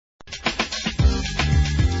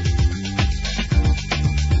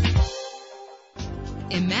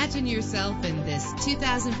Imagine yourself in this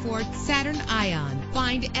 2004 Saturn ION.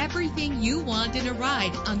 Find everything you want in a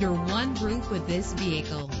ride under one roof with this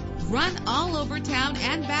vehicle. Run all over town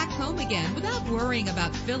and back home again without worrying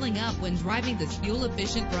about filling up when driving this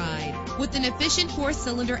fuel-efficient ride. With an efficient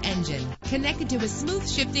 4-cylinder engine connected to a smooth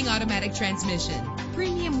shifting automatic transmission,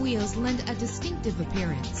 premium wheels lend a distinctive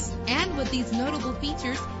appearance. And with these notable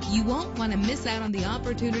features, you won't want to miss out on the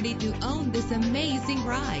opportunity to own this amazing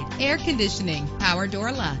ride. Air conditioning, power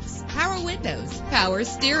door locks, power windows, power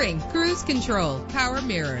steering, cruise control, power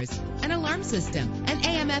mirrors, an alarm system, an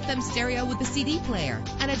AM/FM stereo with a CD player,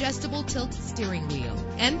 an adjustable tilt steering wheel.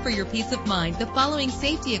 And for your peace of mind, the following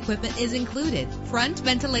safety equipment is included: front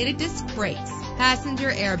ventilated disc brakes, passenger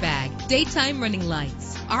airbag, daytime running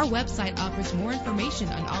lights. Our website offers more information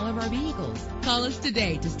on all of our vehicles. Call us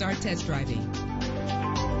today to start test driving.